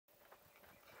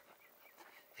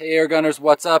Hey Airgunners,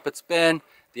 what's up? It's Ben,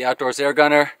 the Outdoors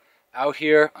Airgunner, out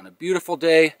here on a beautiful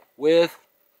day with,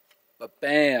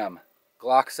 bam,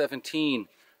 GLOCK 17,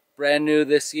 brand new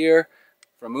this year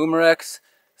from Umarex.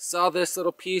 Saw this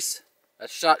little piece at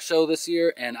SHOT Show this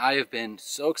year, and I have been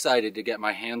so excited to get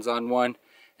my hands on one,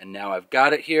 and now I've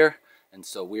got it here, and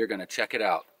so we're going to check it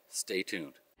out. Stay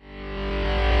tuned.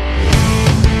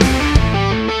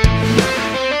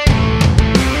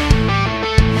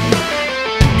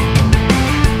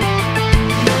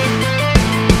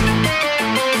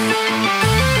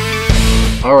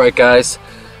 Alright guys,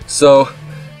 so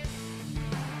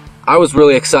I was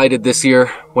really excited this year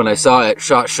when I saw at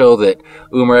SHOT Show that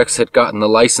Umarex had gotten the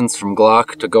license from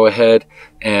GLOCK to go ahead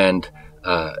and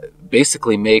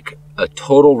basically make a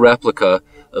total replica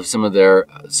of some of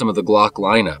the GLOCK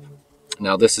lineup.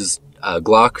 Now this is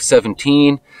GLOCK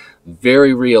 17,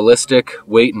 very realistic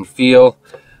weight and feel.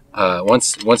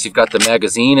 Once you've got the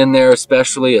magazine in there,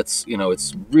 especially, it's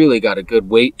really got a good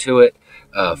weight to it.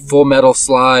 Full metal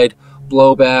slide,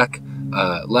 blowback,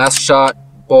 last shot,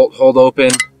 bolt hold open,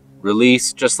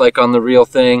 release, just like on the real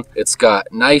thing. It's got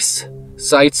nice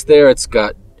sights there. It's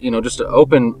got, just an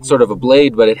open sort of a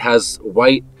blade, but it has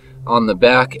white on the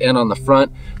back and on the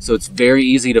front, so it's very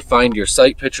easy to find your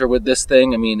sight picture with this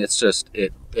thing. I mean, it's just,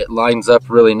 it lines up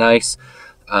really nice.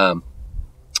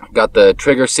 Got the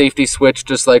trigger safety switch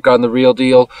just like on the real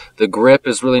deal. The grip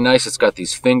is really nice. It's got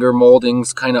these finger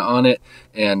moldings kind of on it,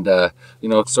 and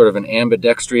sort of an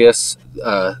ambidextrous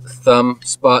thumb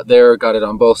spot there. Got it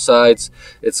on both sides.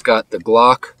 It's got the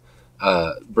GLOCK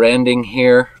branding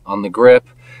here on the grip.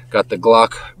 Got the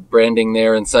GLOCK branding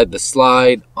there inside the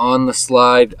slide, on the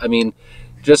slide. I mean,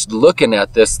 just looking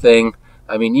at this thing,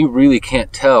 I mean, you really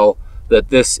can't tell that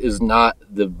this is not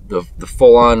the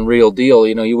full-on real deal.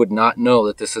 You would not know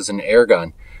that this is an air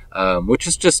gun, which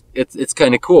is just, it's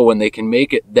kind of cool when they can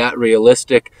make it that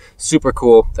realistic. Super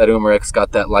cool that Umarex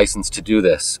got that license to do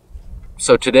this.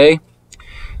 So today,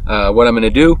 what I'm going to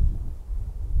do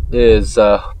is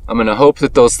I'm going to hope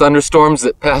that those thunderstorms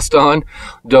that passed on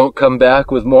don't come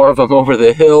back with more of them over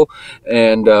the hill,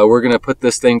 and we're going to put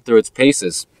this thing through its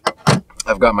paces.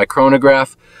 I've got my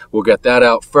chronograph. We'll get that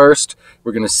out first.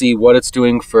 We're going to see what it's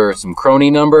doing for some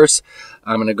crony numbers.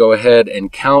 I'm going to go ahead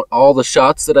and count all the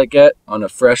shots that I get on a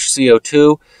fresh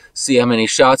CO2, see how many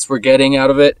shots we're getting out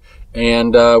of it,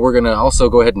 and we're going to also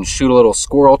go ahead and shoot a little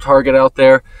squirrel target out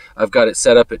there. I've got it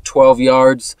set up at 12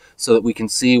 yards so that we can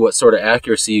see what sort of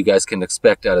accuracy you guys can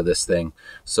expect out of this thing.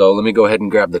 So let me go ahead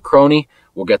and grab the crony.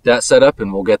 We'll get that set up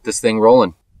and we'll get this thing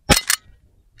rolling.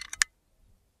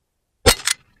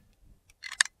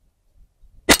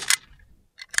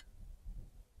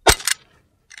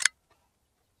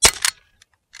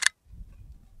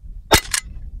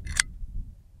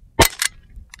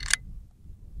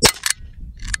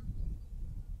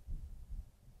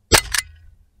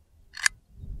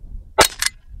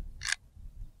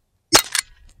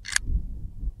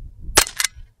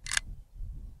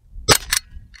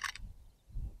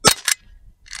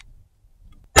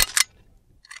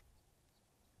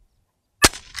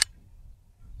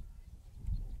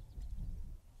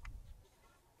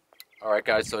 Alright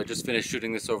guys, so I just finished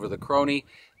shooting this over the crony,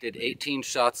 did 18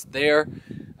 shots there.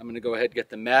 I'm going to go ahead and get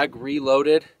the mag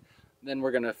reloaded. Then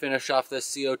we're going to finish off this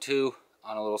CO2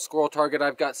 on a little squirrel target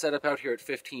I've got set up out here at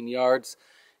 15 yards.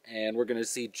 And we're going to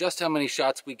see just how many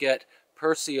shots we get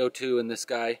per CO2 in this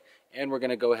guy. And we're going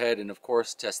to go ahead and, of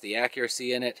course, test the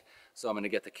accuracy in it. So I'm going to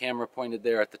get the camera pointed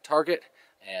there at the target,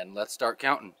 and let's start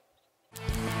counting.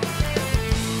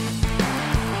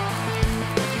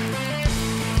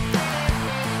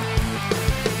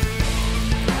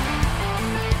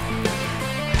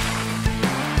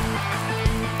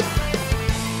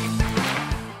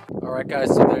 Alright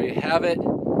guys, so there you have it.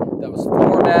 That was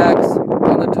 4 mags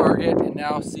on the target, and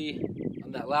now see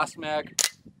on that last mag,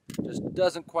 just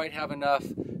doesn't quite have enough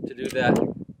to do that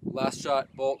last shot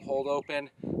bolt hold open.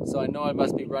 So I know I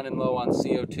must be running low on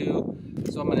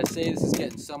CO2. So I'm going to say this is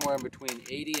getting somewhere in between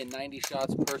 80 and 90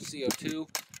 shots per CO2,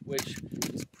 which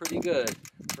is pretty good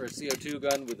for a CO2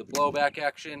 gun with a blowback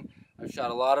action. I've shot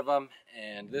a lot of them,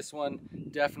 and this one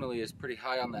definitely is pretty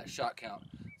high on that shot count.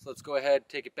 So let's go ahead,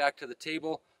 take it back to the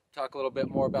table, talk a little bit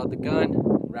more about the gun,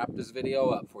 and wrap this video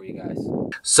up for you guys.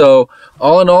 So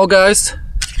all in all guys,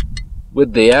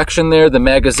 with the action there, the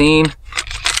magazine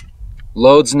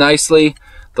loads nicely,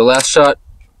 the last shot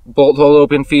bolt hole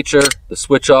open feature, the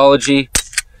switchology,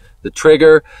 the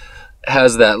trigger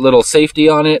has that little safety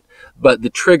on it, but the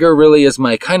trigger really is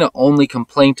my kind of only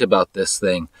complaint about this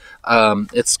thing.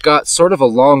 It's got sort of a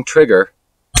long trigger,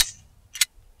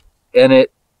 and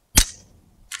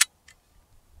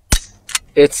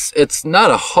it's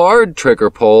not a hard trigger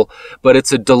pull, but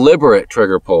it's a deliberate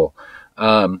trigger pull.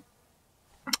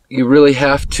 You really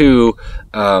have to,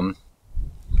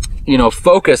 you know,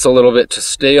 focus a little bit to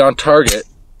stay on target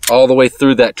all the way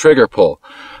through that trigger pull.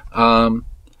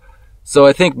 So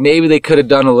I think maybe they could have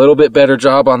done a little bit better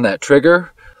job on that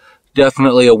trigger.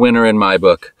 Definitely a winner in my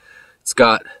book. It's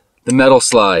got the metal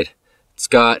slide. It's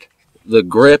got the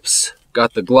grips,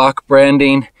 got the Glock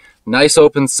branding, nice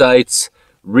open sights,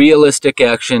 realistic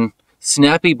action,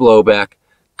 snappy blowback,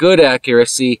 good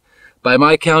accuracy. By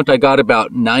my count, I got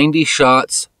about 90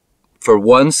 shots for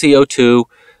 1 CO2,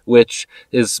 which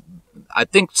is, I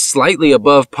think, slightly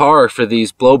above par for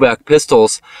these blowback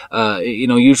pistols. You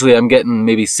know, usually I'm getting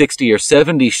maybe 60 or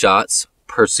 70 shots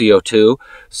per CO2.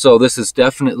 So this is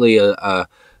definitely a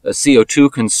CO2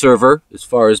 conserver as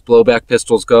far as blowback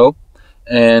pistols go.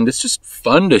 And it's just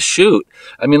fun to shoot.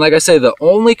 I mean, like I say, the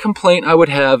only complaint I would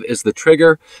have is the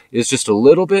trigger is just a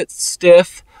little bit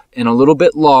stiff and a little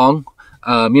bit long.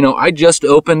 You know, I just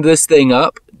opened this thing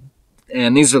up,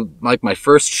 and these are like my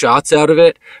first shots out of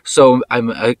it. So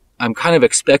I'm kind of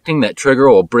expecting that trigger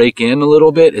will break in a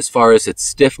little bit as far as its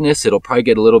stiffness. It'll probably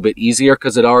get a little bit easier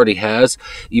because it already has.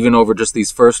 Even over just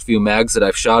these first few mags that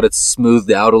I've shot, it's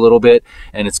smoothed out a little bit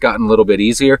and it's gotten a little bit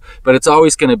easier. But it's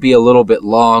always going to be a little bit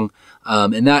long.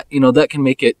 And that, you know, that can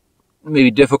make it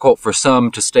maybe difficult for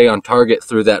some to stay on target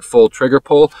through that full trigger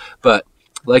pull. But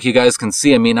like you guys can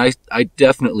see, I mean, I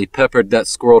definitely peppered that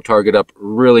squirrel target up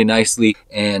really nicely.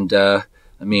 And I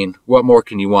mean, what more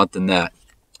can you want than that?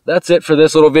 That's it for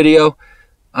this little video.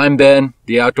 I'm Ben,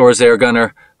 the Outdoors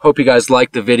Airgunner. Hope you guys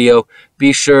liked the video.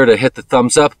 Be sure to hit the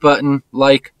thumbs up button,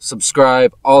 like,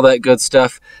 subscribe, all that good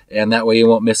stuff. And that way you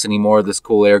won't miss any more of this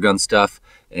cool airgun stuff.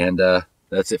 And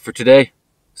that's it for today.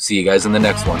 See you guys in the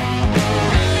next one.